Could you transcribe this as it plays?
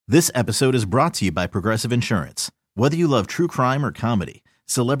This episode is brought to you by Progressive Insurance. Whether you love true crime or comedy,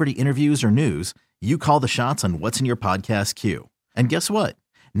 celebrity interviews or news, you call the shots on what's in your podcast queue. And guess what?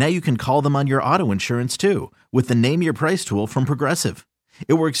 Now you can call them on your auto insurance too with the Name Your Price tool from Progressive.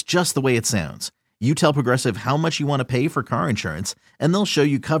 It works just the way it sounds. You tell Progressive how much you want to pay for car insurance, and they'll show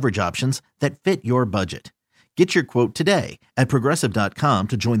you coverage options that fit your budget. Get your quote today at Progressive.com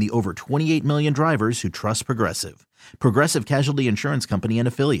to join the over 28 million drivers who trust Progressive. Progressive Casualty Insurance Company and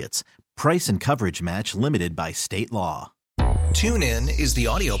Affiliates. Price and coverage match limited by state law. TuneIn is the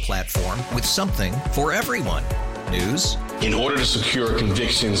audio platform with something for everyone. News. In order to secure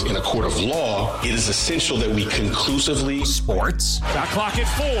convictions in a court of law, it is essential that we conclusively. Sports. Shot clock at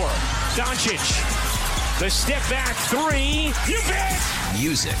 4. Doncic. The step back 3. You bet.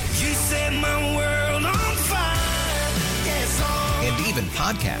 Music. You set my world on fire. Yes, and even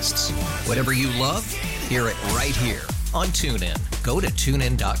podcasts. Whatever you love, hear it right here on TuneIn. Go to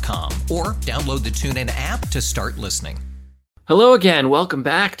TuneIn.com or download the TuneIn app to start listening. Hello again. Welcome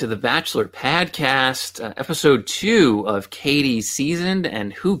back to the Bachelorette Podcast, episode 2 of Katie's season.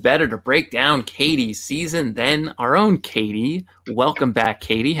 And who better to break down Katie's season than our own Katie? Welcome back,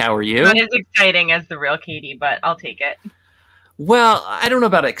 Katie. How are you? Not as exciting as the real Katie, but I'll take it. Well, I don't know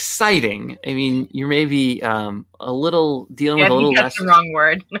about exciting. I mean, you're maybe a little dealing with a little less. The wrong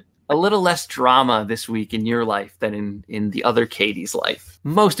word. A little less drama this week in your life than in the other Katie's life.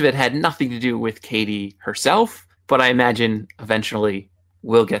 Most of it had nothing to do with Katie herself. But I imagine eventually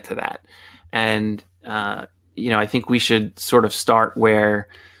we'll get to that. And, I think we should sort of start where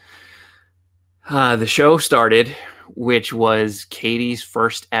the show started, which was Katie's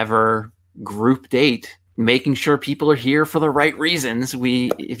first ever group date, making sure people are here for the right reasons.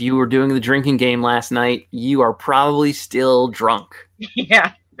 If you were doing the drinking game last night, you are probably still drunk.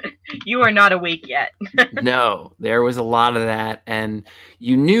 Yeah. You are not awake yet. No, there was a lot of that. And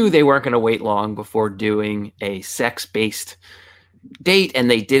you knew they weren't going to wait long before doing a sex-based date. And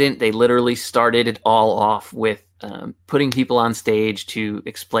they didn't. They literally started it all off with putting people on stage to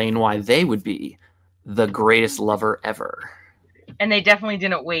explain why they would be the greatest lover ever. And they definitely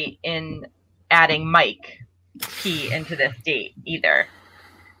didn't wait in adding Mike P into this date either.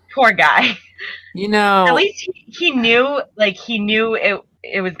 Poor guy. At least he knew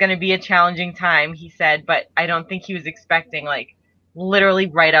it was going to be a challenging time, he said, but I don't think he was expecting, literally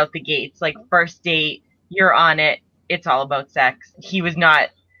right out the gates, first date, you're on it, it's all about sex. He was not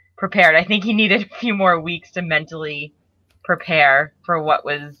prepared. I think he needed a few more weeks to mentally prepare for what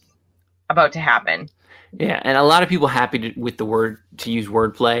was about to happen. Yeah, and a lot of people happy with to use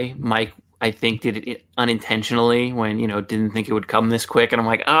wordplay. Mike, I think, did it unintentionally when, didn't think it would come this quick, and I'm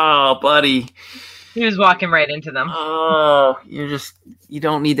like, oh, buddy. He was walking right into them. Oh, you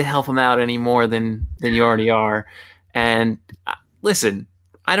don't need to help him out any more than you already are. And listen,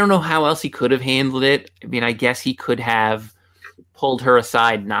 I don't know how else he could have handled it. I mean, I guess he could have pulled her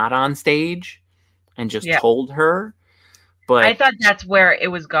aside, not on stage, and just told her. But I thought that's where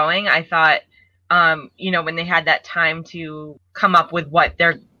it was going. I thought, when they had that time to come up with what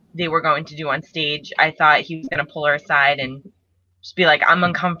they were going to do on stage, I thought he was going to pull her aside and just be like, I'm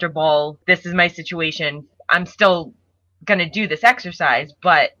uncomfortable. This is my situation. I'm still going to do this exercise,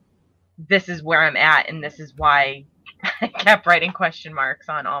 but this is where I'm at. And this is why I kept writing question marks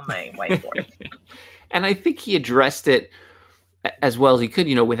on all my whiteboards. And I think he addressed it as well as he could,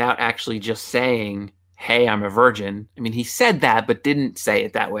 without actually just saying, hey, I'm a virgin. I mean, he said that, but didn't say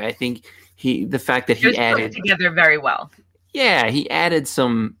it that way. I think the fact that he added put together very well. Yeah, he added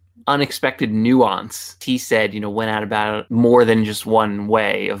some unexpected nuance. He said, went out about it more than just one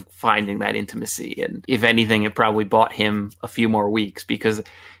way of finding that intimacy. And if anything, it probably bought him a few more weeks because,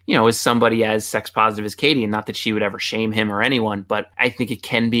 as somebody as sex positive as Katie, and not that she would ever shame him or anyone, but I think it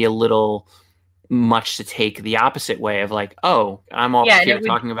can be a little much to take the opposite way of oh, I'm all here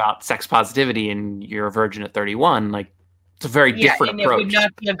talking about sex positivity and you're a virgin at 31. It's a very different approach. It would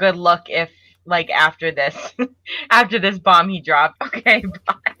not be a good look if after this bomb he dropped, okay,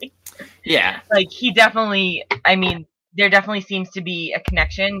 bye. Yeah. He definitely, there definitely seems to be a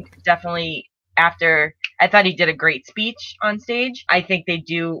connection. Definitely after, I thought he did a great speech on stage. I think they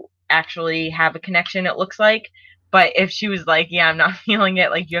do actually have a connection, it looks like. But if she was yeah, I'm not feeling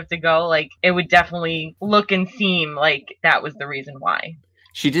it, you have to go, it would definitely look and seem like that was the reason why.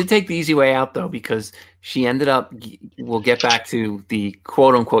 She did take the easy way out, though, because she ended up, we'll get back to the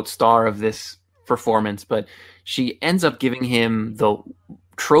quote-unquote star of this performance, but she ends up giving him the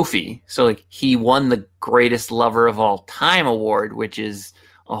trophy. So, he won the greatest lover of all time award, which is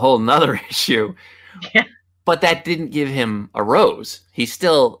a whole nother issue. Yeah. But that didn't give him a rose. He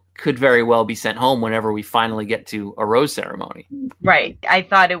still could very well be sent home whenever we finally get to a rose ceremony. Right. I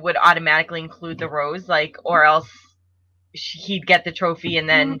thought it would automatically include the rose, like, or else he'd get the trophy, and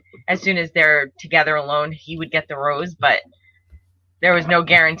then as soon as they're together alone, he would get the rose. But there was no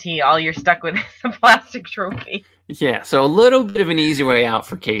guarantee. All you're stuck with is a plastic trophy. Yeah, so a little bit of an easy way out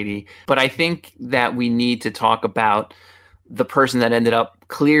for Katie. But I think that we need to talk about the person that ended up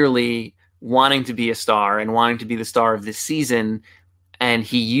clearly wanting to be a star and wanting to be the star of this season. And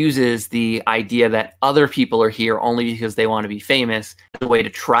he uses the idea that other people are here only because they want to be famous as a way to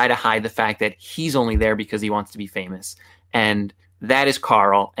try to hide the fact that he's only there because he wants to be famous. And that is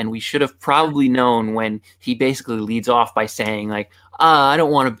Karl. And we should have probably known when he basically leads off by saying, like, I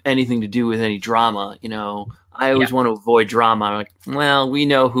don't want anything to do with any drama. You know, I always want to avoid drama. I'm like, well, we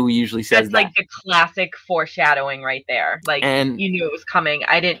know who usually says that. That's like the classic foreshadowing right there. Like, and you knew it was coming.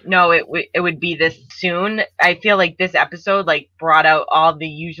 I didn't know it would be this soon. I feel like this episode, like, brought out all the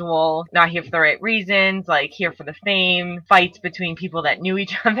usual, not here for the right reasons, like, here for the fame, fights between people that knew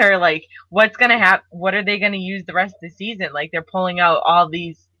each other. Like, what's going to happen? What are they going to use the rest of the season? Like, they're pulling out all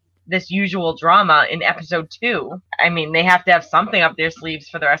this usual drama in episode 2. I mean, they have to have something up their sleeves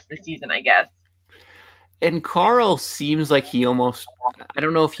for the rest of the season, I guess. And Karl seems like he almost, I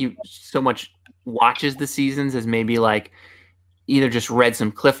don't know if he so much watches the seasons as maybe like either just read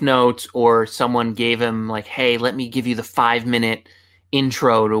some cliff notes or someone gave him like, hey, let me give you the 5-minute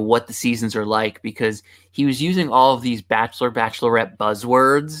intro to what the seasons are like, because he was using all of these Bachelorette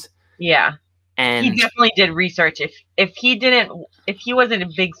buzzwords. Yeah. And he definitely did research. If he wasn't a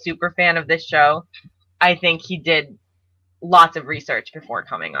big super fan of this show, I think he did lots of research before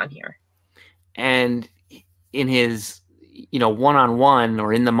coming on here. And in his, one-on-one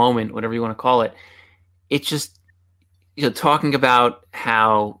or in the moment, whatever you want to call it, it's just, talking about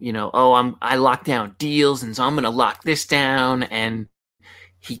how, I locked down deals and so I'm going to lock this down. And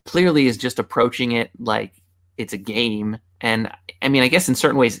he clearly is just approaching it like it's a game. And I mean, I guess in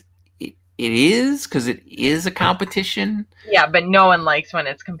certain ways it is, because it is a competition. Yeah, but no one likes when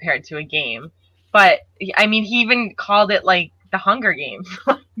it's compared to a game. But I mean, he even called it like the Hunger Games.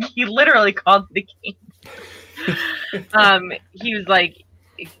 He literally called it the game. He was like,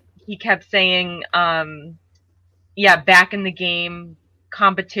 he kept saying, back in the game,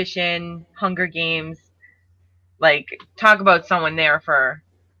 competition, Hunger Games. Like, talk about someone there for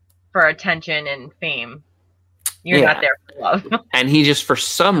attention and fame. You're not there for love. And he just, for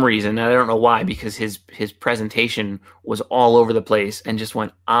some reason, I don't know why, because his presentation was all over the place and just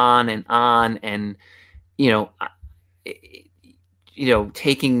went on and on, and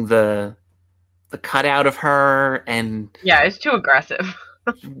taking the cutout of her, and it's too aggressive.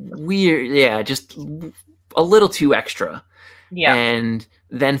 Weird, just a little too extra. Yeah, and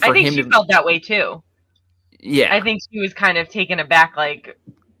then for him, she felt that way too. Yeah, I think she was kind of taken aback, like,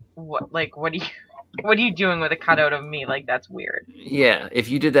 what are you doing with a cutout of me? Like, that's weird. Yeah, if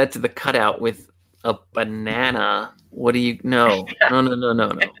you did that to the cutout with a banana, what do you? No.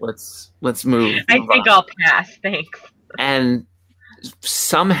 Let's move. I think I'll pass. Thanks. And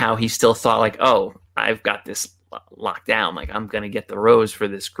somehow he still thought like, oh, I've got this locked down. Like, I'm going to get the rose for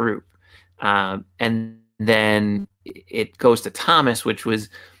this group. And then it goes to Thomas, which was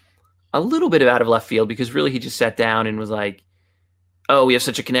a little bit out of left field, because really he just sat down and was like, oh, we have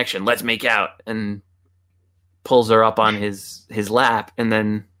such a connection, let's make out, and pulls her up on his lap. And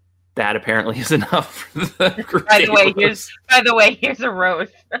then that apparently is enough for the group. By the way, here's a rose.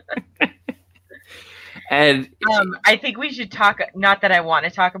 And I think we should talk, not that I want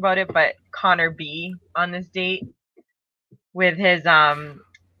to talk about it, but Connor B on this date with his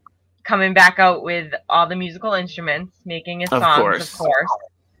coming back out with all the musical instruments, making his songs, of course.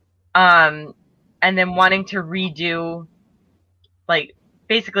 And then wanting to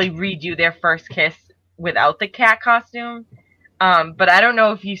basically redo their first kiss without the cat costume. But I don't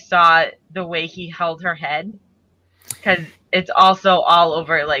know if you saw the way he held her head, because it's also all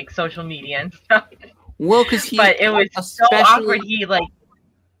over like social media and stuff. Well, but it was so awkward.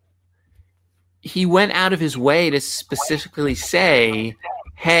 He went out of his way to specifically say,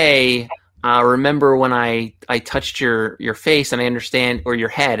 hey, remember when I touched your face, and I understand, or your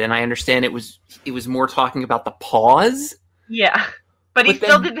head, and I understand it was more talking about the paws. Yeah, but he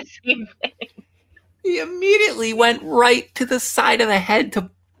still did the same thing. He immediately went right to the side of the head to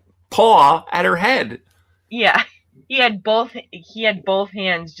paw at her head. Yeah, he had both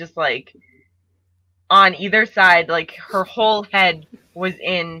hands just like on either side, like her whole head was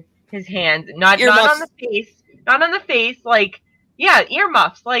in his hands, not on the face, like, yeah,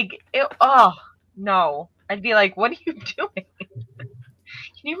 earmuffs, like, oh no, I'd be like, what are you doing?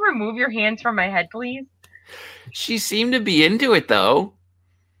 Can you remove your hands from my head, please? She seemed to be into it, though.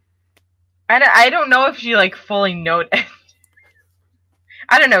 I don't know if she like fully noticed.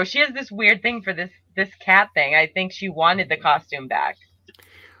 I don't know. She has this weird thing for this cat thing. I think she wanted the costume back.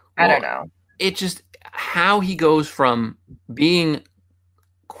 I don't know. It just how he goes from being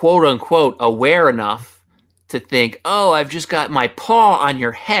quote unquote aware enough to think, oh, I've just got my paw on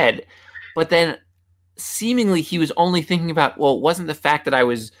your head. But then seemingly he was only thinking about, well, it wasn't the fact that I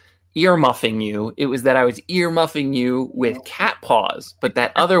was earmuffing you. It was that I was earmuffing you with cat paws, but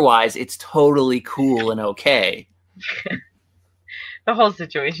that otherwise it's totally cool and okay. The whole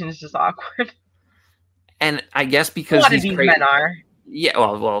situation is just awkward. And I guess because a lot of these men are. Yeah,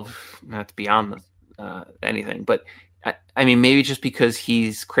 well, that's beyond anything. But I mean, maybe just because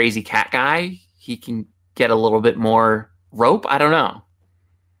he's crazy cat guy, he can get a little bit more rope. I don't know.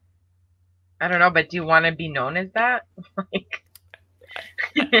 But do you want to be known as that?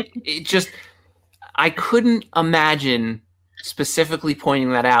 It just, I couldn't imagine specifically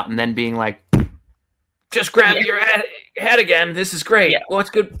pointing that out and then being like, just grab your head again. This is great. Yeah. What's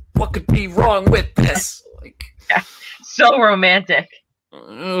good? What could be wrong with this? Yeah. So romantic.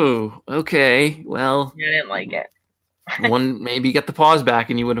 Oh, okay. Well, I didn't like it. Maybe get the paws back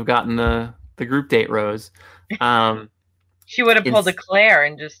and you would have gotten the group date rose. She would have pulled a Claire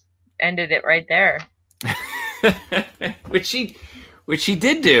and just ended it right there. Which she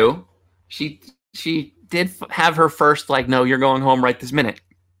did do. She did have her first, like, no, you're going home right this minute.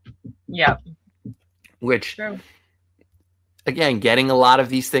 Yeah. Which, again, getting a lot of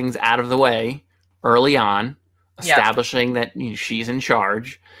these things out of the way early on, establishing that she's in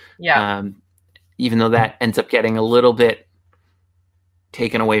charge. Yeah. Even though that ends up getting a little bit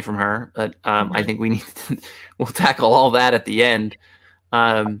taken away from her, but I think we'll tackle all that at the end.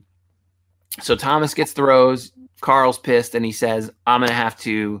 So Thomas gets the rose. Karl's pissed, and he says, I'm going to have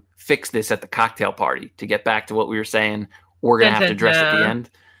to fix this at the cocktail party. To get back to what we were saying, we're going to have to dress at the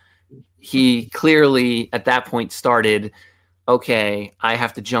end. He clearly, at that point, started, okay, I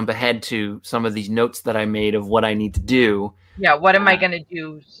have to jump ahead to some of these notes that I made of what I need to do. Yeah, what am I going to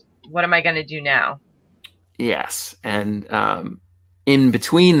do? What am I going to do now? Yes, and in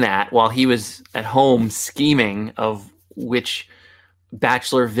between that, while he was at home scheming of which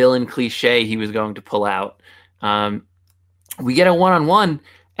Bachelor villain cliche he was going to pull out, we get a one-on-one,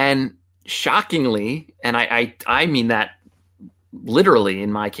 and shockingly, and I mean that literally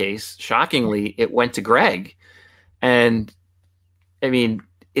in my case, shockingly, it went to Greg. And I mean,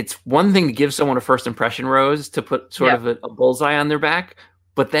 it's one thing to give someone a first impression rose to put sort of a bullseye on their back,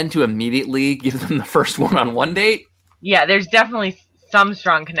 but then to immediately give them the first one-on-one date. Yeah, there's definitely some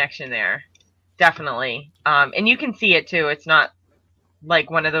strong connection there. Definitely. And you can see it too. It's not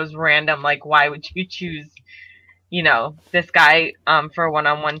like one of those random, like, why would you choose, this guy for a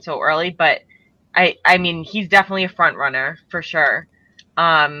one-on-one so early? But I mean, he's definitely a front runner for sure.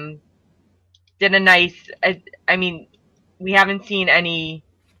 Did a nice, I mean, we haven't seen any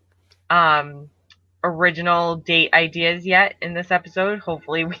original date ideas yet in this episode.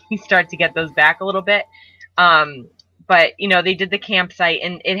 Hopefully we start to get those back a little bit. But they did the campsite,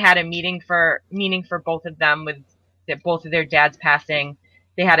 and it had a meaning for both of them, with both of their dads passing.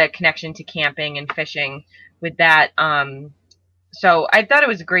 They had a connection to camping and fishing with that. So I thought it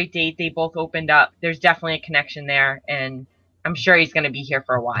was a great date. They both opened up. There's definitely a connection there, and I'm sure he's going to be here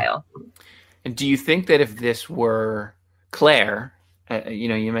for a while. And do you think that if this were Claire,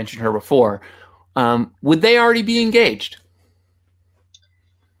 you mentioned her before, would they already be engaged?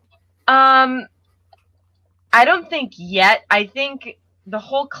 I don't think yet. I think the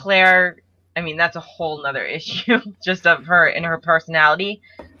whole Claire, I mean, that's a whole nother issue just of her and her personality.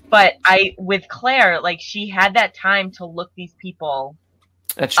 But with Claire, like, she had that time to look these people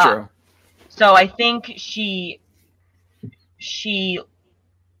That's true. So I think she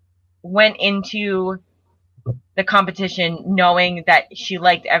went into the competition knowing that she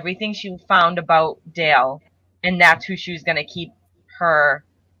liked everything she found about Dale, and that's who she was going to keep her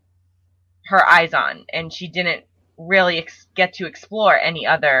eyes on. And she didn't really get to explore any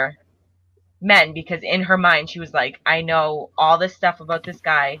other men, because in her mind she was like, I know all this stuff about this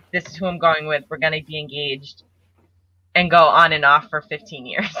guy. This is who I'm going with. We're going to be engaged and go on and off for 15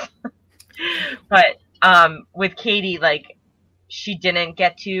 years. But with Katie, like, she didn't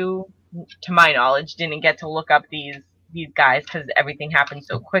get to my knowledge, didn't get to look up these guys because everything happened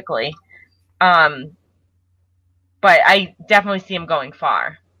so quickly. But I definitely see him going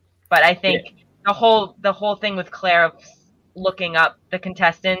far. But I think the whole thing with Claire of looking up the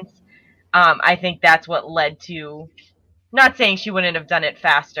contestants, I think that's what led to, not saying she wouldn't have done it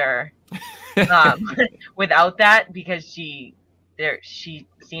faster without that, because she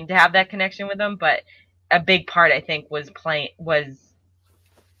seemed to have that connection with them. But a big part, I think, was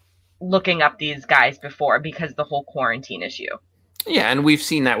looking up these guys before because the whole quarantine issue. Yeah, and we've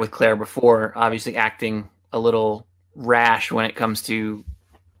seen that with Claire before, obviously acting a little rash when it comes to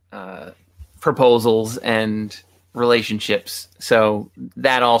proposals and relationships. So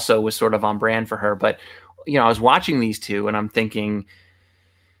that also was sort of on brand for her. But, I was watching these two and I'm thinking,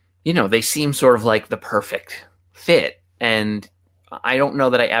 they seem sort of like the perfect fit. And I don't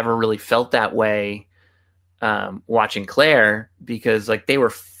know that I ever really felt that way watching Claire, because like they were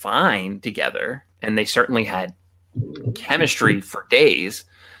fine together and they certainly had chemistry for days,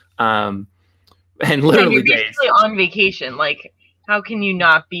 and literally you're basically days on vacation. Like, how can you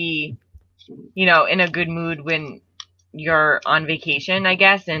not be, in a good mood when you're on vacation, I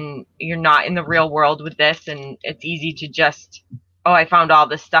guess, and you're not in the real world with this, and it's easy to just, I found all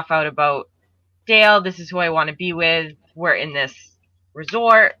this stuff out about Dale, this is who I want to be with, we're in this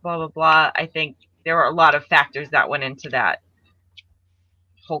resort, blah blah blah. I think there were a lot of factors that went into that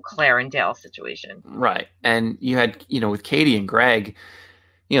whole Claire and Dale situation. Right. And you had, with Katie and Greg,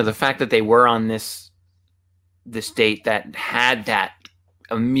 the fact that they were on this date that had that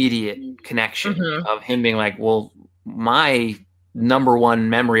immediate connection of him being like, well, my number one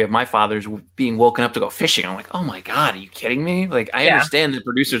memory of my father's being woken up to go fishing. I'm like, oh my God, are you kidding me? Like, I understand that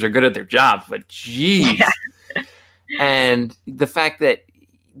producers are good at their job, but geez. Yeah. And the fact that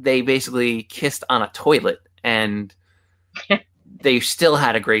they basically kissed on a toilet and they still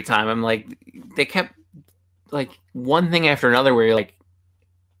had a great time. I'm like, they kept like one thing after another where you're like,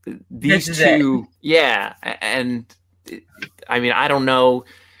 these two, yeah. And I mean, I don't know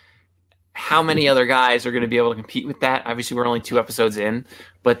how many other guys are going to be able to compete with that. Obviously we're only 2 episodes in,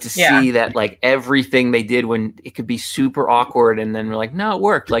 but to see that like everything they did when it could be super awkward and then we're like, no, it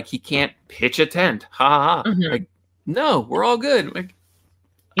worked. Like he can't pitch a tent. Ha ha. Like, no, we're all good. Like,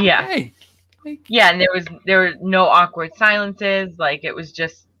 yeah. Hey. Yeah, and there were no awkward silences. Like it was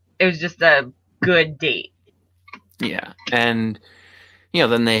just a good date. Yeah, and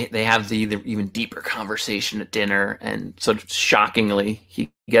then they have the even deeper conversation at dinner, and sort of shockingly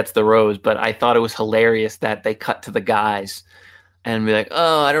he gets the rose. But I thought it was hilarious that they cut to the guys and be like,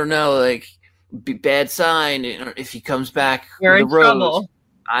 "Oh, I don't know, like bad sign if he comes back You're with in a rose. Trouble.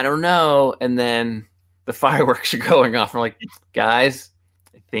 I don't know." And then the fireworks are going off. I'm like, guys,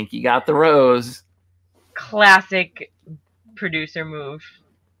 I think you got the rose. Classic producer move,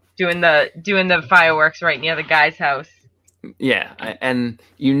 doing the fireworks right near the guy's house. Yeah, and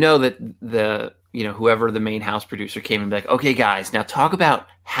that the whoever the main house producer came and be like, okay, guys, now talk about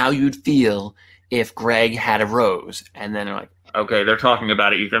how you'd feel if Greg had a rose, and then they're like, okay, they're talking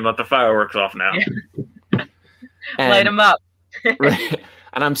about it. You can let the fireworks off now. Yeah. Light them up. Right.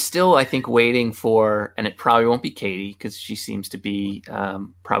 And I'm still, I think, waiting for, and it probably won't be Katie because she seems to be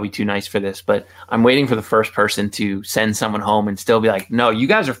probably too nice for this, but I'm waiting for the first person to send someone home and still be like, no,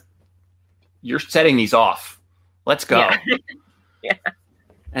 you're setting these off. Let's go. Yeah.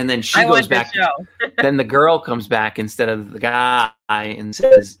 And then she goes back. Then the girl comes back instead of the guy and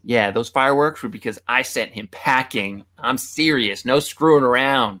says, yeah, those fireworks were because I sent him packing. I'm serious. No screwing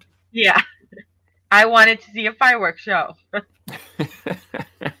around. Yeah. I wanted to see a fireworks show.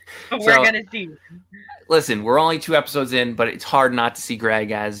 We're going to see. Listen, we're only 2 episodes in, but it's hard not to see Greg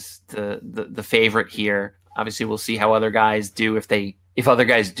as the favorite here. Obviously, we'll see how other guys do if other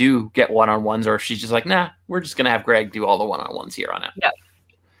guys do get one-on-ones, or if she's just like, nah, we're just going to have Greg do all the one-on-ones here on out.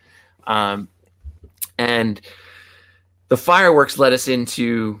 Yeah. And the fireworks led us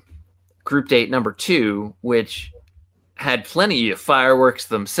into group date number 2, which had plenty of fireworks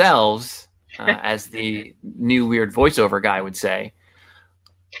themselves, as the new weird voiceover guy would say.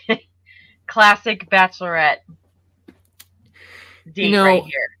 Classic Bachelorette date right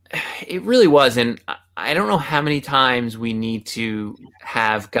here. It really was, and I don't know how many times we need to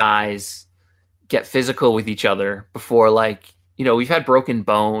have guys get physical with each other before, like, we've had broken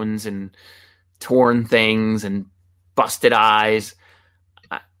bones and torn things and busted eyes.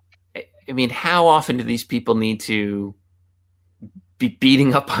 I mean, how often do these people need to be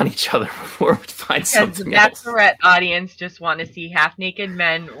beating up on each other before we find something else? The Bachelorette audience just want to see half-naked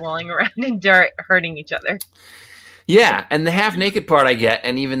men rolling around in dirt, hurting each other. Yeah, and the half-naked part I get,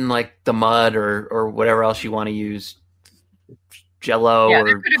 and even like the mud or whatever else you want to use, Jello or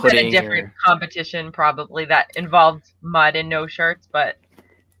there could have pudding. Been a different competition probably that involved mud and no shirts, but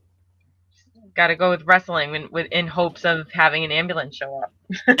got to go with wrestling in hopes of having an ambulance show up.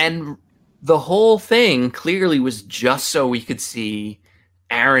 And the whole thing clearly was just so we could see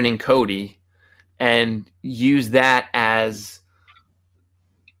Aaron and Cody and use that as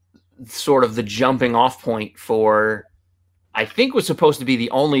sort of the jumping off point for, I think, was supposed to be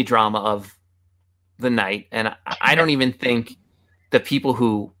the only drama of the night. And I don't even think the people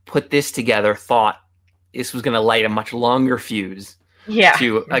who put this together thought this was going to light a much longer fuse. Yeah.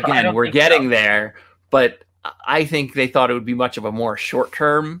 Again, we're getting there, but I think they thought it would be much of a more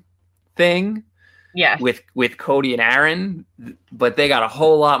short-term thing. Yeah. With Cody and Aaron, but they got a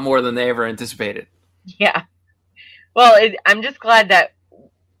whole lot more than they ever anticipated. Yeah. Well, I'm just glad that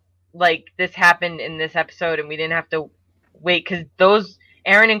this happened in this episode and we didn't have to wait, because those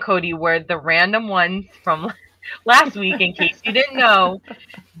Aaron and Cody were the random ones from last week, in case you didn't know,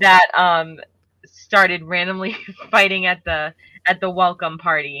 that started randomly fighting at the welcome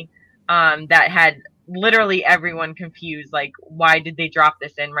party, that had literally everyone confused, like, why did they drop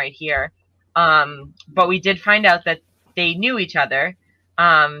this in right here? But we did find out that they knew each other.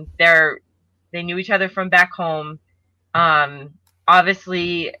 They knew each other from back home.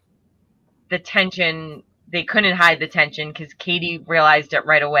 Obviously the tension, they couldn't hide the tension because Katie realized it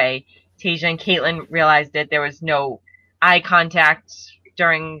right away. Tasia and Caitlin realized it. There was no eye contact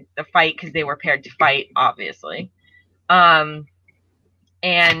during the fight because they were paired to fight, obviously. And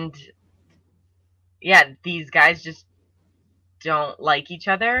yeah, these guys just don't like each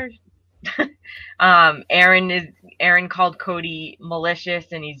other. Aaron called Cody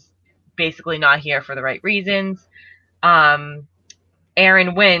malicious, and he's basically not here for the right reasons.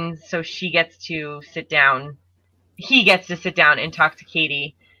 Aaron wins, so he gets to sit down and talk to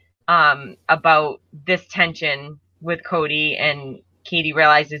Katie about this tension with Cody, and Katie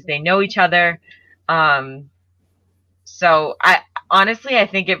realizes they know each other. So I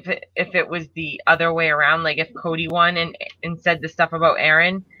think if it was the other way around, like if Cody won and said the stuff about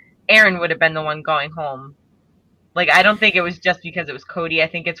Aaron would have been the one going home. Like, I don't think it was just because it was Cody. I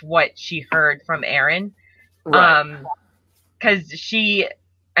think it's what she heard from Aaron. Right. Because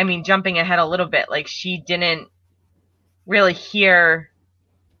jumping ahead a little bit, like, she didn't really hear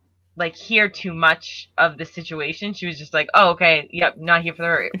too much of the situation. She was just like, oh, okay, yep, not here for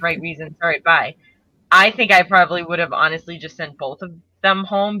the right reasons. All right, bye. I think I probably would have honestly just sent both of them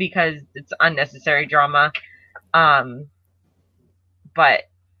home because it's unnecessary drama. But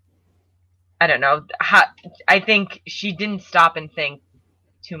I don't know. I think she didn't stop and think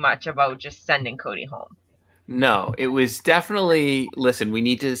too much about just sending Cody home. No, it was definitely, listen, we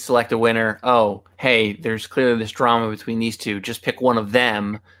need to select a winner. Oh, hey, there's clearly this drama between these two. Just pick one of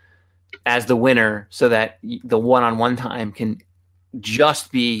them as the winner so that the one-on-one time can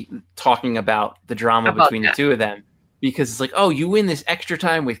just be talking about the drama between the two of them. Because it's like, oh, you win this extra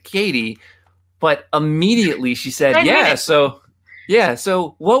time with Katie, but immediately she said, so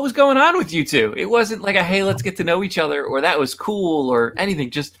what was going on with you two? It wasn't like hey, let's get to know each other, or that was cool, or anything.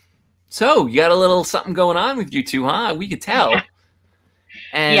 Just, so you got a little something going on with you two, huh? We could tell. Yeah.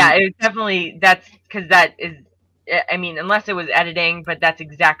 And yeah, it definitely, that's because that is, unless it was editing, but that's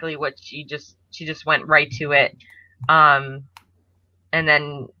exactly what she just went right to it. And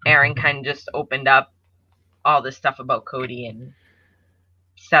then Aaron kind of just opened up all this stuff about Cody and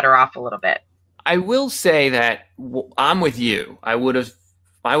set her off a little bit. I will say that I'm with you. I would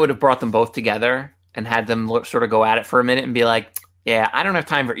have brought them both together and had them sort of go at it for a minute and be like, yeah, I don't have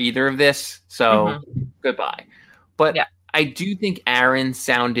time for either of this, so goodbye. But yeah. I do think Aaron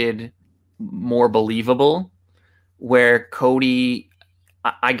sounded more believable, where Cody,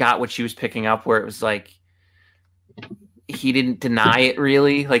 I got what she was picking up, where it was like he didn't deny it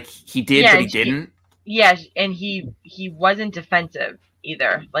really. Like, he did, but he didn't. Yeah, and he wasn't defensive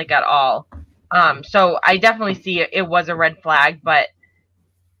either, like, at all. So I definitely see it was a red flag, but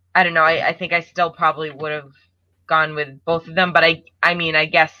I don't know. I think I still probably would have gone with both of them. But I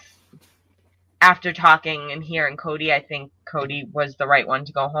guess after talking and hearing Cody, I think Cody was the right one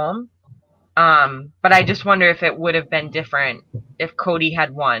to go home. But I just wonder if it would have been different if Cody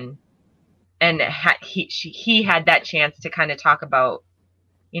had won and he had that chance to kind of talk about,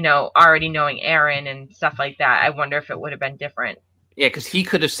 already knowing Aaron and stuff like that. I wonder if it would have been different. Yeah, because he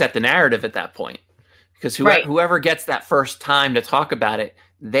could have set the narrative at that point. Because whoever gets that first time to talk about it,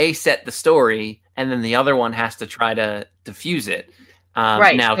 they set the story, and then the other one has to try to diffuse it.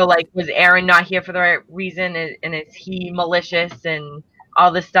 Right. Now, so, like, was Aaron not here for the right reason, and is he malicious and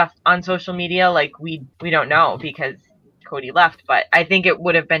all this stuff on social media? Like, we don't know because Cody left, but I think it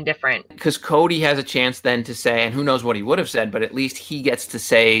would have been different. Because Cody has a chance then to say, and who knows what he would have said, but at least he gets to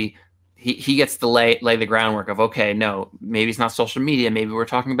say, he gets to lay the groundwork of, okay, no, maybe it's not social media. Maybe we're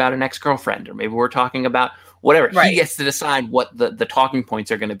talking about an ex-girlfriend, or maybe we're talking about whatever. Right. He gets to decide what the talking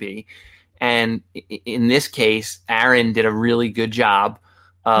points are going to be. And in this case, Aaron did a really good job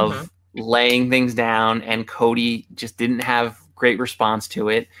of laying things down, and Cody just didn't have great response to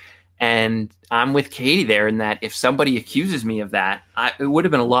it. And I'm with Katie there in that if somebody accuses me of that, it would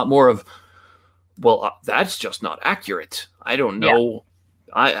have been a lot more of, well, that's just not accurate. I don't know.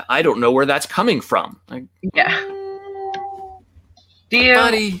 Yeah. I don't know where that's coming from. Like, yeah. Do you,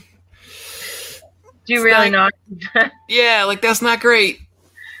 buddy, do you really not? Yeah, like that's not great.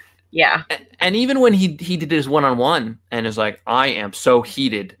 Yeah. And even when he did his one-on-one and is like, I am so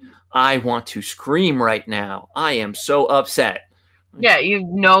heated. I want to scream right now. I am so upset. Yeah,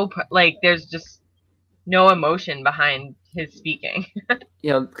 like there's just no emotion behind his speaking.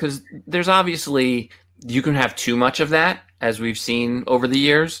 Because there's obviously, you can have too much of that, as we've seen over the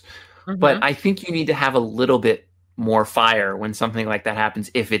years. Mm-hmm. But I think you need to have a little bit more fire when something like that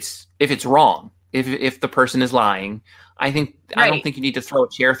happens. If it's wrong, if the person is lying, I think right. I don't think you need to throw a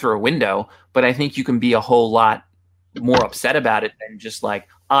chair through a window. But I think you can be a whole lot more upset about it than just like,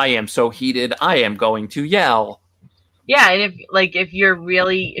 I am so heated, I am going to yell. Yeah, and if you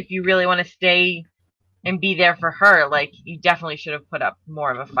really want to stay and be there for her, like you definitely should have put up more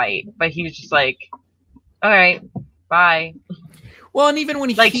of a fight. But he was just like, all right, bye. Well, and even when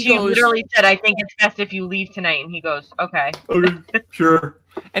she literally said, I think it's best if you leave tonight, and he goes, okay. Okay, sure.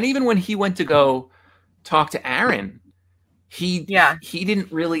 And even when he went to go talk to Aaron, he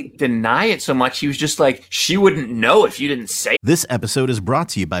didn't really deny it so much. He was just like, she wouldn't know if you didn't say it. This episode is brought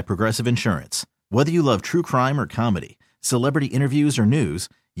to you by Progressive Insurance. Whether you love true crime or comedy, celebrity interviews or news,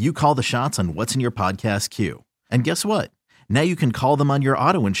 you call the shots on what's in your podcast queue. And guess what? Now you can call them on your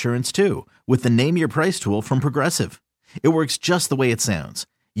auto insurance too with the Name Your Price tool from Progressive. It works just the way it sounds.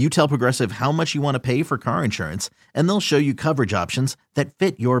 You tell Progressive how much you want to pay for car insurance, and they'll show you coverage options that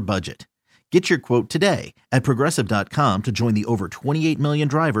fit your budget. Get your quote today at Progressive.com to join the over 28 million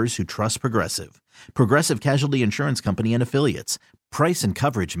drivers who trust Progressive. Progressive Casualty Insurance Company and Affiliates. Price and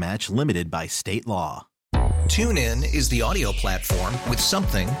coverage match limited by state law. TuneIn is the audio platform with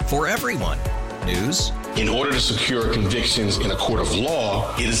something for everyone. News. In order to secure convictions in a court of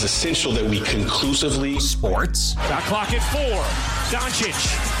law, it is essential that we conclusively. Sports. Shot clock at 4.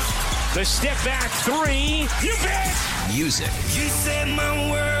 Doncic. The step back 3. You bet. Music. You set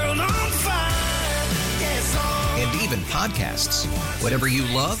my world on fire. Yes, and even podcasts. Whatever you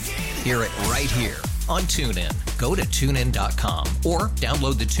love, hear it right here on TuneIn. Go to TuneIn.com or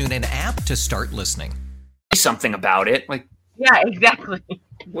download the TuneIn app to start listening. Something about it. Like, yeah, exactly.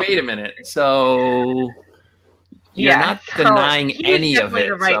 Wait a minute. So you're not denying any of it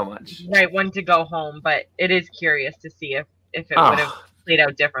so much. Right one to go home, but it is curious to see if it would have played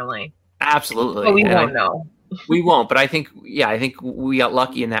out differently. Absolutely. But we won't know. We won't, but I think we got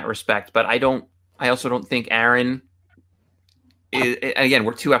lucky in that respect. But I also don't think Aaron is, again,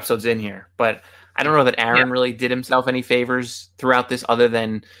 we're 2 episodes in here, but I don't know that Aaron really did himself any favors throughout this other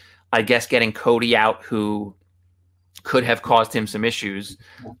than, I guess, getting Cody out, who could have caused him some issues.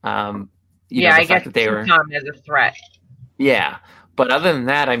 I guess that they were as a threat. Yeah. But other than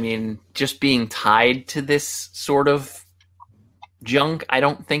that, I mean, just being tied to this sort of junk, I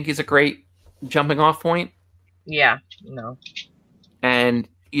don't think is a great jumping off point. Yeah, no. And,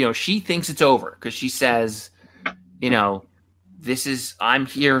 she thinks it's over because she says, I'm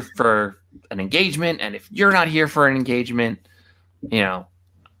here for an engagement. And if you're not here for an engagement,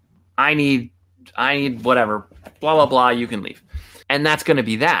 I need whatever, blah, blah, blah, you can leave. And that's going to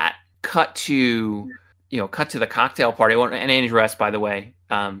be that. Cut to the cocktail party. And Andrew S., by the way,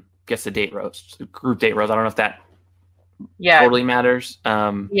 gets the date rose, the group date rose. I don't know if that totally matters.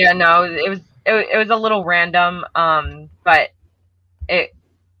 No, it was a little random. But it,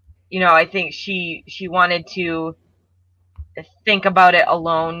 I think she wanted to think about it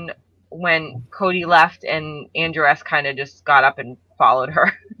alone when Cody left, and Andrew S. kind of just got up and followed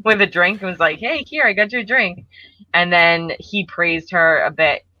her with a drink and was like, hey, here, I got your drink. And then he praised her a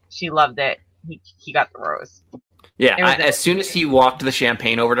bit. She loved it. He got the rose. Yeah, as soon as he walked the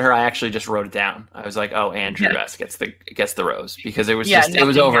champagne over to her, I actually just wrote it down. I was like, oh, Andrew S. gets the rose, because it was it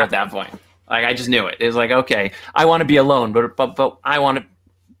was over at that point. Like, I just knew it. It was like, okay, I want to be alone, but I want to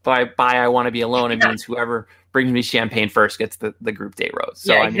I want to be alone. It means whoever brings me champagne first gets the group date rose.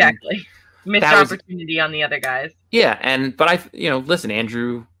 So yeah, exactly. Missed opportunity on the other guys. Yeah, but listen,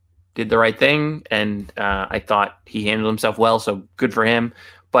 Andrew did the right thing, and I thought he handled himself well, so good for him.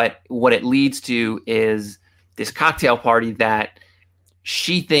 But what it leads to is this cocktail party that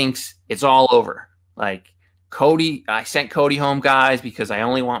she thinks it's all over. Like, Cody, I sent Cody home, guys, because I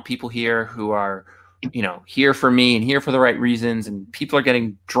only want people here who are, here for me and here for the right reasons. And people are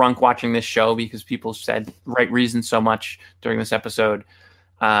getting drunk watching this show because people said the right reasons so much during this episode.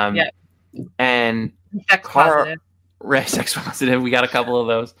 And sex positive. Sex positive. We got a couple of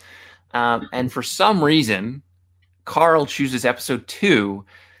those. And for some reason, Karl chooses episode 2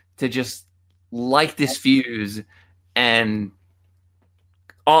 to just light this fuse and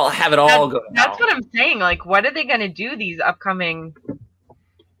have it all go. That's what I'm saying. Like, what are they going to do these upcoming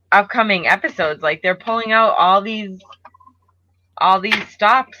episodes? Like, they're pulling out all these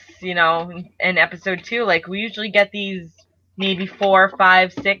stops, in episode 2. Like, we usually get these maybe 4,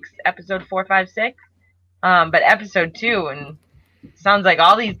 5, 6, episode 4, 5, 6. But episode 2, and it sounds like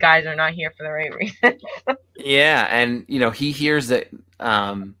all these guys are not here for the right reasons. Yeah, and he hears that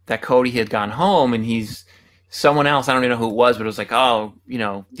that Cody had gone home, and he's someone else. I don't even know who it was, but it was like, oh,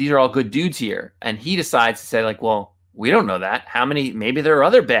 these are all good dudes here, and he decides to say like, well, we don't know that. How many? Maybe there are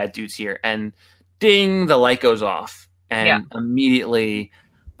other bad dudes here, and ding, the light goes off, and immediately,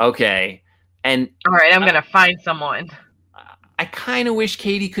 okay, and all right, I'm gonna find someone. I kind of wish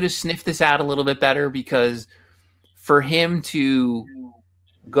Katie could have sniffed this out a little bit better, because for him to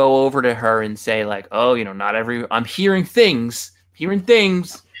go over to her and say like, oh, I'm hearing things, don't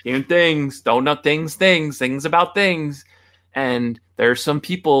know things about things. And there's some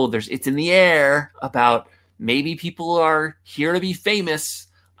people, it's in the air about maybe people are here to be famous.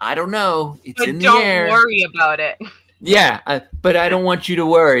 I don't know. It's in the air. Don't worry about it. Yeah, but I don't want you to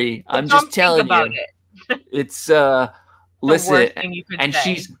worry. I'm just telling you. It's listen, and say.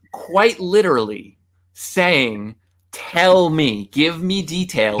 She's quite literally saying, tell me, give me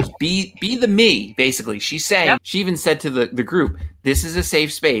details, be the me, basically. She's saying, She even said to the group, this is a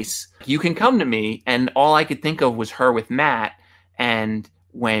safe space. You can come to me. And all I could think of was her with Matt. And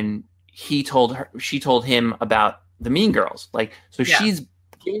when she told him about the Mean Girls. Like, so she's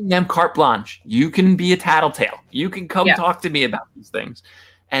giving them carte blanche. You can be a tattletale. You can come talk to me about these things.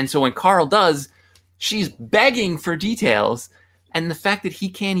 And so when Karl does, she's begging for details, and the fact that he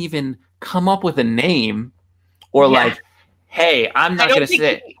can't even come up with a name or like, hey, I'm not going to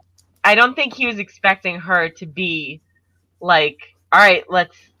say. I don't think he was expecting her to be like, all right,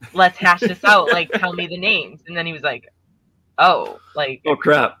 let's hash this out. Like, tell me the names. And then he was like, oh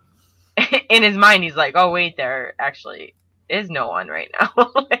crap. In his mind, he's like, oh wait, there actually is no one right now.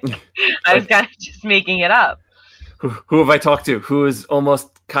 I was kind of just making it up. Who have I talked to? Who is almost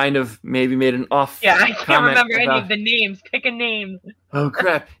kind of maybe made an off? Yeah, I can't remember any of the names. Pick a name. Oh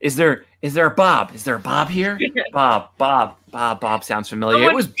crap! Is there a Bob? Is there a Bob here? Bob sounds familiar.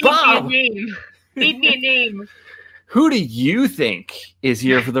 It was Bob. Feed me a name. Who do you think is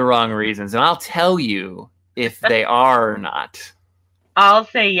here for the wrong reasons? And I'll tell you if they are or not. I'll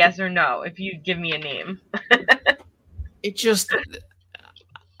say yes or no if you give me a name. It just,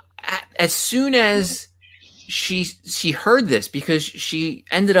 as soon as she heard this, because she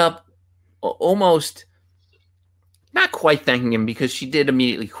ended up almost not quite thanking him, because she did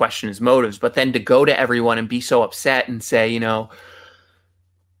immediately question his motives, but then to go to everyone and be so upset and say,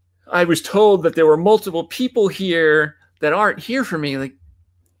 I was told that there were multiple people here that aren't here for me. Like,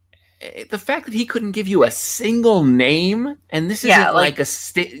 the fact that he couldn't give you a single name, and this isn't like a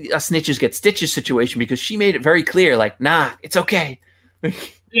snitches get stitches situation, because she made it very clear, like, nah, it's okay.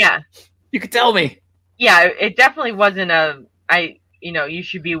 Yeah. You could tell me. Yeah, it definitely wasn't you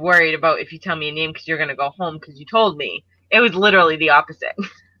should be worried about if you tell me a name because you're going to go home because you told me. It was literally the opposite.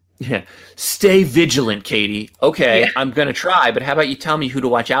 Yeah. Stay vigilant, Katie. Okay, I'm going to try, but how about you tell me who to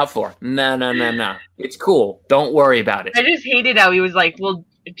watch out for? No. It's cool. Don't worry about it. I just hated how he was like, well,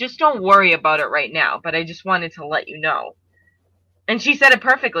 just don't worry about it right now, but I just wanted to let you know. And she said it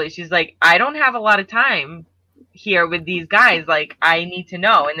perfectly. She's like, I don't have a lot of time here with these guys. Like, I need to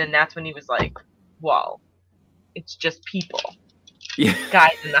know. And then that's when he was like, well, it's just people. Yeah.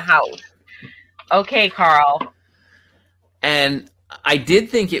 Guys in the house. Okay, Karl. And I did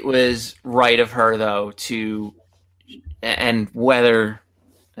think it was right of her, though, and whether,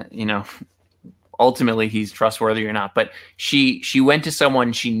 ultimately he's trustworthy or not, but she went to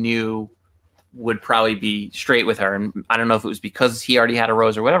someone she knew would probably be straight with her. And I don't know if it was because he already had a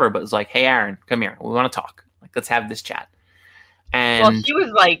rose or whatever, but it was like, hey, Aaron, come here. We want to talk. Like, let's have this chat. And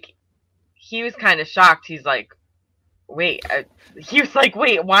he was kind of shocked. He's like, wait,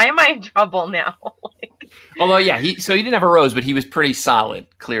 why am I in trouble now? Although, yeah, he didn't have a rose, but he was pretty solid,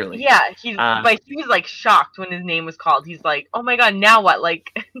 clearly. Yeah, but he was like shocked when his name was called. He's like, oh my God, now what?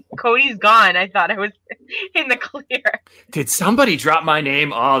 Like, Cody's gone. I thought I was in the clear. Did somebody drop my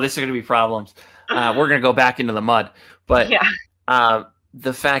name? Oh, this is going to be problems. We're going to go back into the mud. But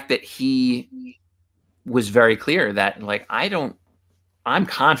the fact that he was very clear that, like, I'm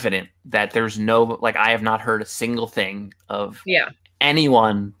confident that there's I have not heard a single thing of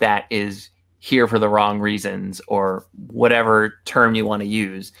anyone that is here for the wrong reasons or whatever term you want to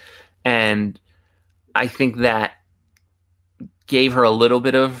use. And I think that gave her a little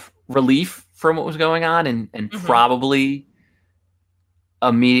bit of relief from what was going on and probably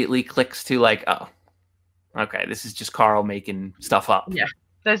immediately clicks to like, oh, okay, this is just Karl making stuff up. Yeah.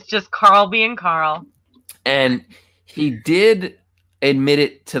 That's just Karl being Karl. And he did admit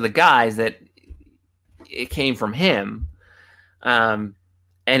it to the guys that it came from him. And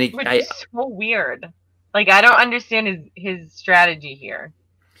Which is so weird. Like, I don't understand his strategy here.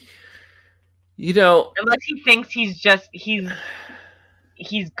 Unless he thinks he's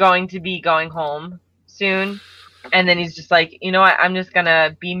going to be going home soon, and then he's just like, you know what, I'm just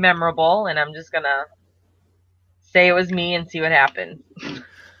gonna be memorable, and I'm just gonna say it was me and see what happens.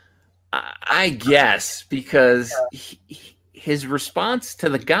 I guess, because his response to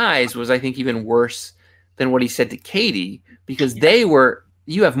the guys was, I think, even worse than what he said to Katie, because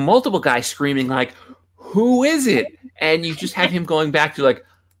you have multiple guys screaming like, who is it? And you just have him going back to like,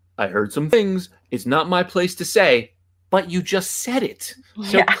 I heard some things. It's not my place to say, but you just said it.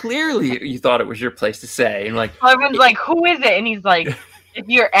 So clearly you thought it was your place to say. And like, everyone's like, who is it? And he's like, if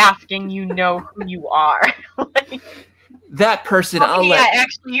you're asking, you know who you are. Like, that person,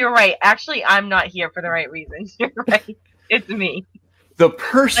 actually, you're right. Actually, I'm not here for the right reasons. You're right. It's me. The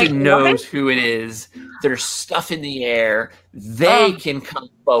person knows who it is. There's stuff in the air. They can come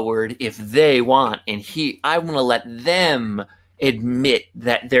forward if they want. And I want to let them admit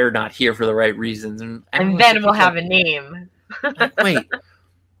that they're not here for the right reasons. And then we'll have a name. Wait,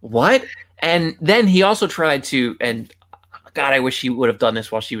 what? And then he also tried to, and God, I wish he would have done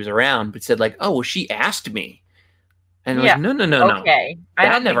this while she was around, but said like, oh, well, she asked me. And I'm like, no. Okay.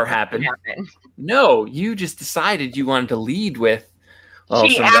 That never happened. No, you just decided you wanted to lead with,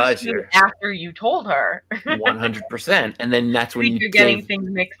 she asked you after you told her. 100%. And then that's when you're getting things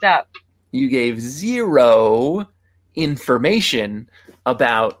mixed up. You gave zero information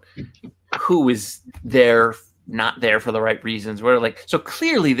about who is there, not there for the right reasons. So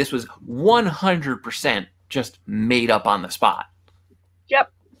clearly this was 100% just made up on the spot. Yep.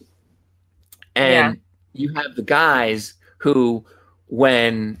 And you have the guys who,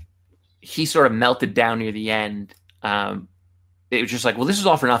 when he sort of melted down near the end, it was just like, well, this is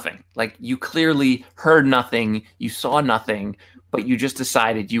all for nothing. Like, you clearly heard nothing, you saw nothing, but you just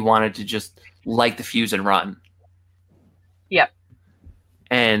decided you wanted to just light the fuse and run. Yep.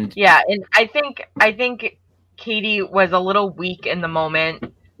 And and I think Katie was a little weak in the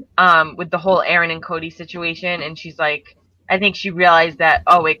moment with the whole Aaron and Cody situation, and she's like, I think she realized that,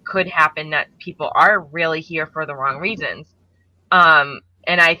 it could happen that people are really here for the wrong reasons. And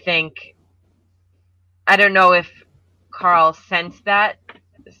I think, I don't know if Karl sensed that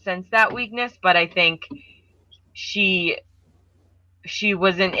weakness, but I think she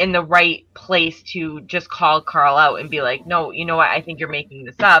wasn't in the right place to just call Karl out and be like, no, you know what, I think you're making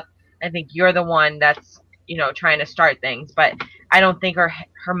this up. I think you're the one that's, trying to start things. But I don't think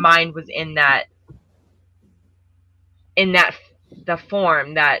her mind was in the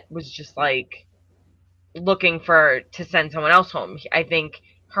form that was just like looking to send someone else home. I think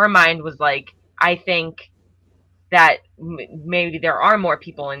her mind was like, I think that maybe there are more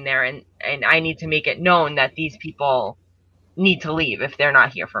people in there, and I need to make it known that these people need to leave if they're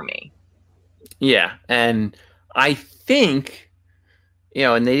not here for me. Yeah, and I think,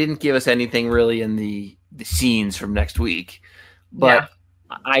 and they didn't give us anything really in the scenes from next week, but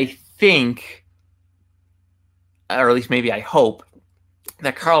I think, or at least maybe I hope,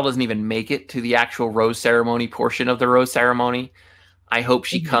 that Karl doesn't even make it to the actual rose ceremony portion of the rose ceremony. I hope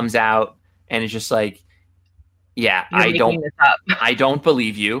she comes out and is just like, I don't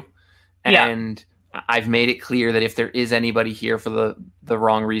believe you. And I've made it clear that if there is anybody here for the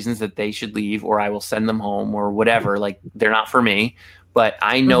wrong reasons, that they should leave, or I will send them home, or whatever. Like, they're not for me, but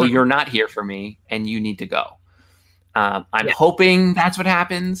I know you're not here for me, and you need to go. I'm hoping that's what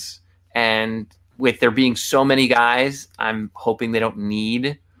happens. And with there being so many guys, I'm hoping they don't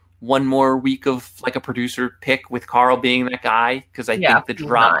need one more week of like a producer pick with Karl being that guy, because I think the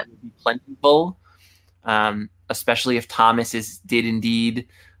drama will be plentiful. Especially if Thomas did indeed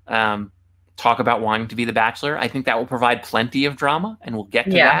talk about wanting to be the Bachelor. I think that will provide plenty of drama, and we'll get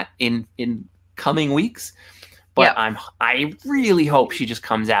to that in coming weeks. But I really hope she just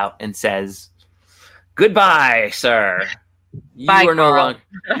comes out and says, "Goodbye, sir. Bye, are no longer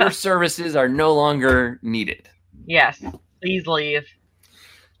your services are no longer needed." Yes, please leave.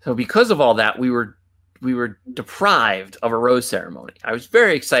 So because of all that, we were deprived of a rose ceremony. I was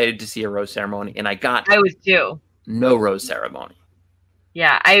very excited to see a rose ceremony, and I was too. No rose ceremony.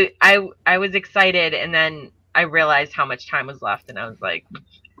 Yeah, I was excited, and then I realized how much time was left, and I was like,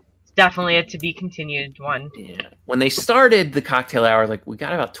 it's definitely a to be continued one. Yeah. When they started the cocktail hour, like, we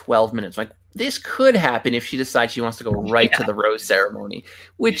got about 12 minutes. Like, this could happen if she decides she wants to go right to the rose ceremony,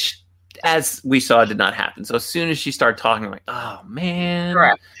 which, as we saw, did not happen. So as soon as she started talking, I'm like, oh man.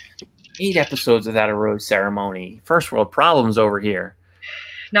 Correct. 8 episodes without a rose ceremony. First world problems over here.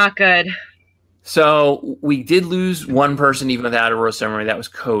 Not good. So we did lose one person even without a rose ceremony. That was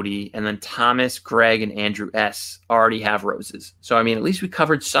Cody. And then Thomas, Greg, and Andrew S. already have roses. So, I mean, at least we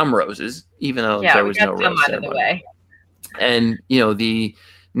covered some roses, even though there was no rose ceremony. Out of the way. And, the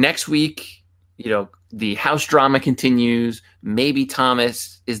next week, the house drama continues. Maybe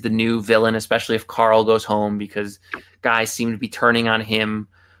Thomas is the new villain, especially if Karl goes home, because guys seem to be turning on him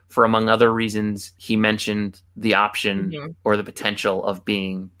for, among other reasons, he mentioned the option or the potential of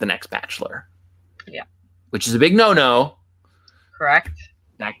being the next Bachelor. Yeah. Which is a big no-no. Correct.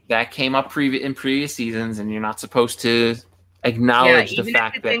 That came up in previous seasons, and you're not supposed to acknowledge the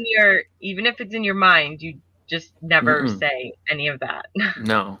fact that even if it's in your mind, you just never say any of that.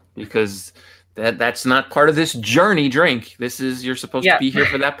 No, because that's not part of this journey drink. You're supposed to be here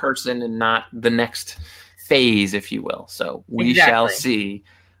for that person and not the next phase, if you will. So we shall see.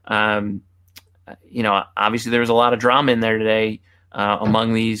 Obviously there was a lot of drama in there today.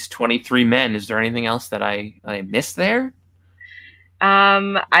 Among these 23 men, is there anything else that I missed there?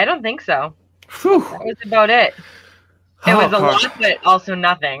 I don't think so. Whew. That was about it. It was a lot, but also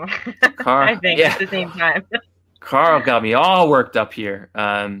nothing. I think at the same time. Karl got me all worked up here.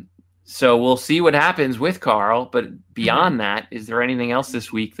 So we'll see what happens with Karl. But beyond that, is there anything else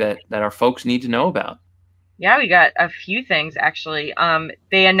this week that our folks need to know about? Yeah, we got a few things, actually.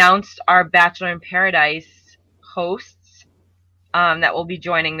 They announced our Bachelor in Paradise hosts that will be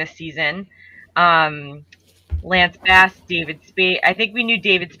joining this season. Lance Bass, David Spade. I think we knew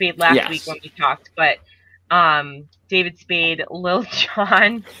David Spade last week when we talked, but David Spade, Lil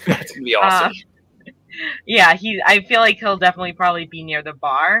Jon. That's going to be awesome. I feel like he'll definitely probably be near the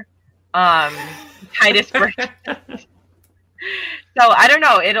bar. Titus Burgess. So I don't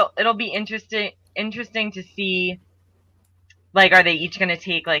know. It'll be interesting to see, like, are they each going to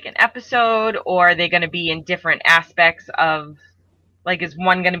take like an episode, or are they going to be in different aspects of, like, is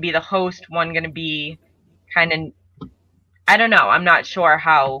one going to be the host, one going to be kind of, I don't know. I'm not sure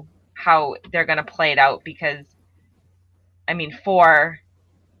how they're going to play it out, because I mean, four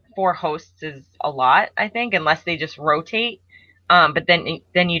hosts is a lot, I think, unless they just rotate. But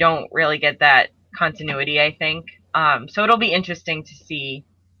then you don't really get that continuity, I think. So it'll be interesting to see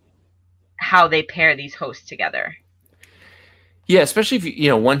how they pair these hosts together. Yeah, especially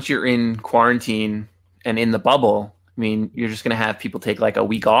if once you're in quarantine and in the bubble, I mean, you're just going to have people take like a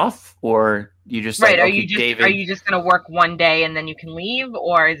week off, or you just right? Are you just going to work one day and then you can leave,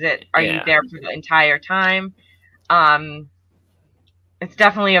 or are you there for the entire time? It's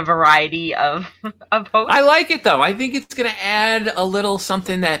definitely a variety of hosts. I like it, though. I think it's going to add a little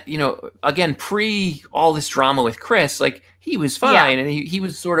something that, again, pre all this drama with Chris, like, he was fine, and he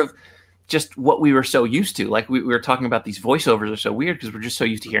was sort of just what we were so used to. Like, we were talking about these voiceovers are so weird because we're just so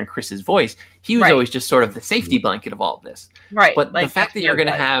used to hearing Chris's voice. He was always just sort of the safety blanket of all of this. Right. But the fact that you're going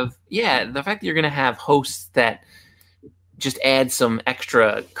to have hosts that just add some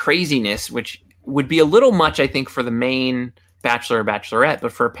extra craziness, which would be a little much, I think, for the main Bachelor or Bachelorette,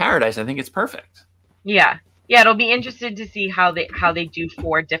 but for Paradise, I think it's perfect. Yeah, it'll be interesting to see how they do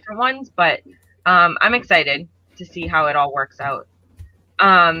 4 different ones, but I'm excited to see how it all works out.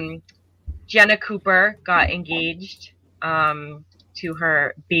 Jenna Cooper got engaged to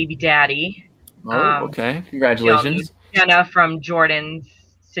her baby daddy. Oh, okay. Congratulations. Jenna from Jordan's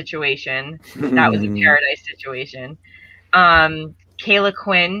situation. That was a Paradise situation. Kayla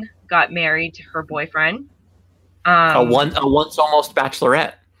Quinn got married to her boyfriend. A once almost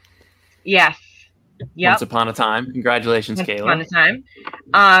Bachelorette. Yes. Yep. Once upon a time. Congratulations, Kayla. Once upon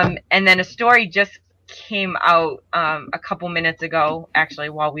a time. And then a story just came out a couple minutes ago, actually,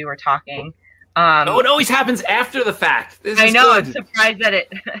 while we were talking. It always happens after the fact. I know. I'm surprised that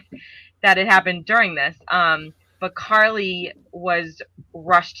it happened during this. But Carly was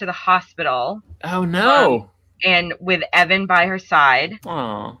rushed to the hospital. Oh no! And with Evan by her side.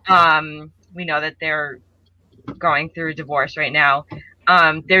 Oh. We know that they're going through a divorce right now.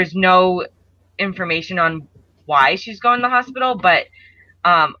 There's no information on why she's going to the hospital, but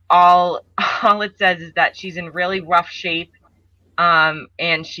all it says is that she's in really rough shape.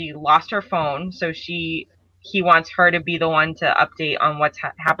 And she lost her phone, so he wants her to be the one to update on what's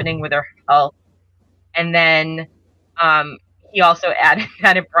happening with her health. And then he also added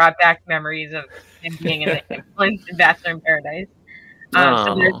that it brought back memories of him being in the influence in Bachelor in Paradise.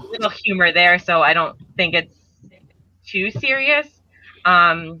 So there's a little humor there, so I don't think it's too serious.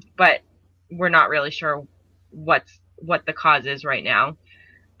 But we're not really sure what the cause is right now.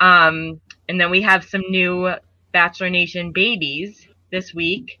 And then we have some new Bachelor Nation babies this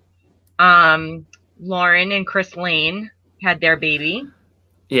week. Lauren and Chris Lane had their baby.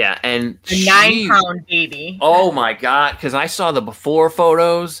 Yeah, and the 9-pound baby. Oh my God! Because I saw the before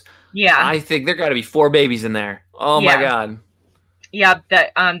photos. Yeah, I think there got to be 4 babies in there. Oh my God! Yeah,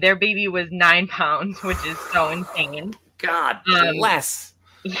 that their baby was 9 pounds, which is so insane. God bless.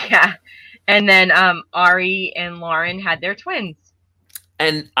 Yeah, and then Ari and Lauren had their twins.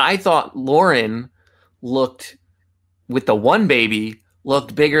 And I thought Lauren looked with the one baby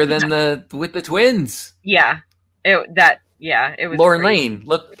looked bigger than with the twins. Yeah, it was. Lauren crazy. Lane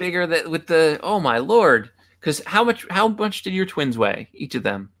looked bigger with the. Oh my Lord! Because how much did your twins weigh, each of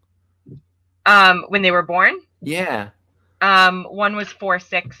them? When they were born. Yeah. One was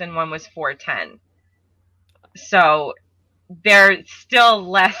 4'6" and one was 4'10". So they're still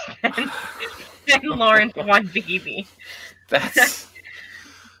less than Lauren's one baby. That's.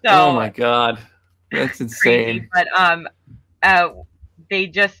 Oh my God, that's insane. Crazy. But they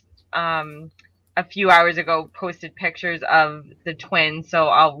just a few hours ago posted pictures of the twins, so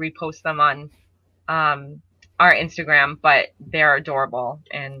I'll repost them on our Instagram. But they're adorable,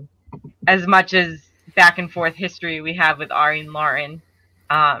 and as much as back and forth history we have with Ari and Lauren,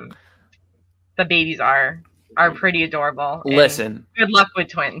 the babies are pretty adorable. Listen, good luck with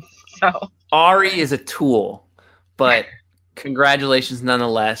twins. So Ari is a tool, but congratulations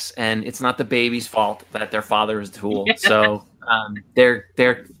nonetheless. And it's not the baby's fault that their father is a tool. Yeah. So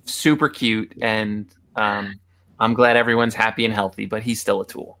they're super cute, and I'm glad everyone's happy and healthy. But he's still a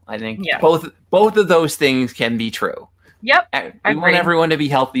tool. I think both of those things can be true. Yep. We want everyone to be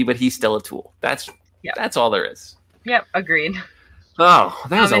healthy, but he's still a tool. That's all there is. Yep. Agreed. Oh,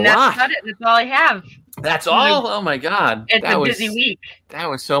 that was a lot. That's all I have. That's all? Oh my God. It's a busy week. That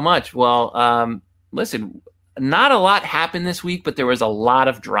was so much. Well, listen, not a lot happened this week, but there was a lot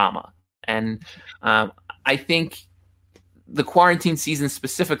of drama. And I think the quarantine season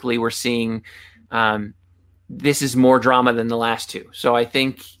specifically, we're seeing this is more drama than the last two. So I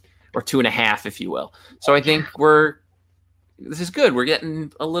think, or 2.5, if you will. So I think this is good. We're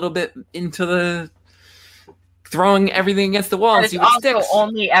getting a little bit into the throwing everything against the wall and see what sticks. It's also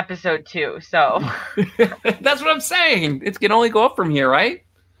only episode 2, so. That's what I'm saying. It can only go up from here, right?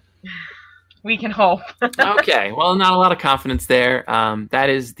 We can hope. Okay. Well, not a lot of confidence there. That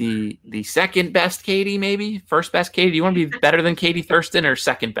is the second best Katie, maybe? First best Katie? Do you want to be better than Katie Thurston or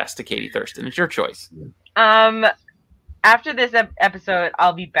second best to Katie Thurston? It's your choice. After this episode,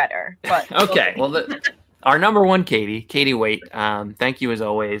 I'll be better. But okay. Well, our number one Katie Waite. Thank you as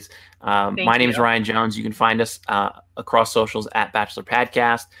always. My name is Ryan Jones. You can find us across socials at Bachelor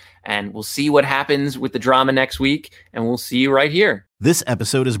Podcast, and we'll see what happens with the drama next week, and we'll see you right here. This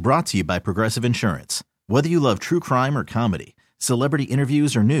episode is brought to you by Progressive Insurance. Whether you love true crime or comedy, celebrity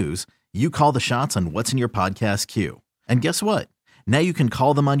interviews or news, you call the shots on what's in your podcast queue. And guess what? Now you can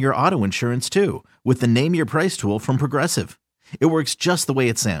call them on your auto insurance too with the Name Your Price tool from Progressive. It works just the way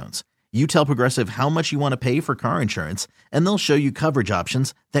it sounds. You tell Progressive how much you want to pay for car insurance, and they'll show you coverage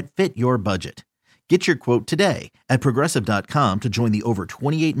options that fit your budget. Get your quote today at Progressive.com to join the over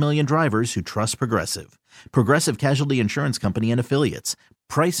 28 million drivers who trust Progressive. Progressive Casualty Insurance Company and Affiliates.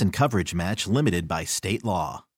 Price and coverage match limited by state law.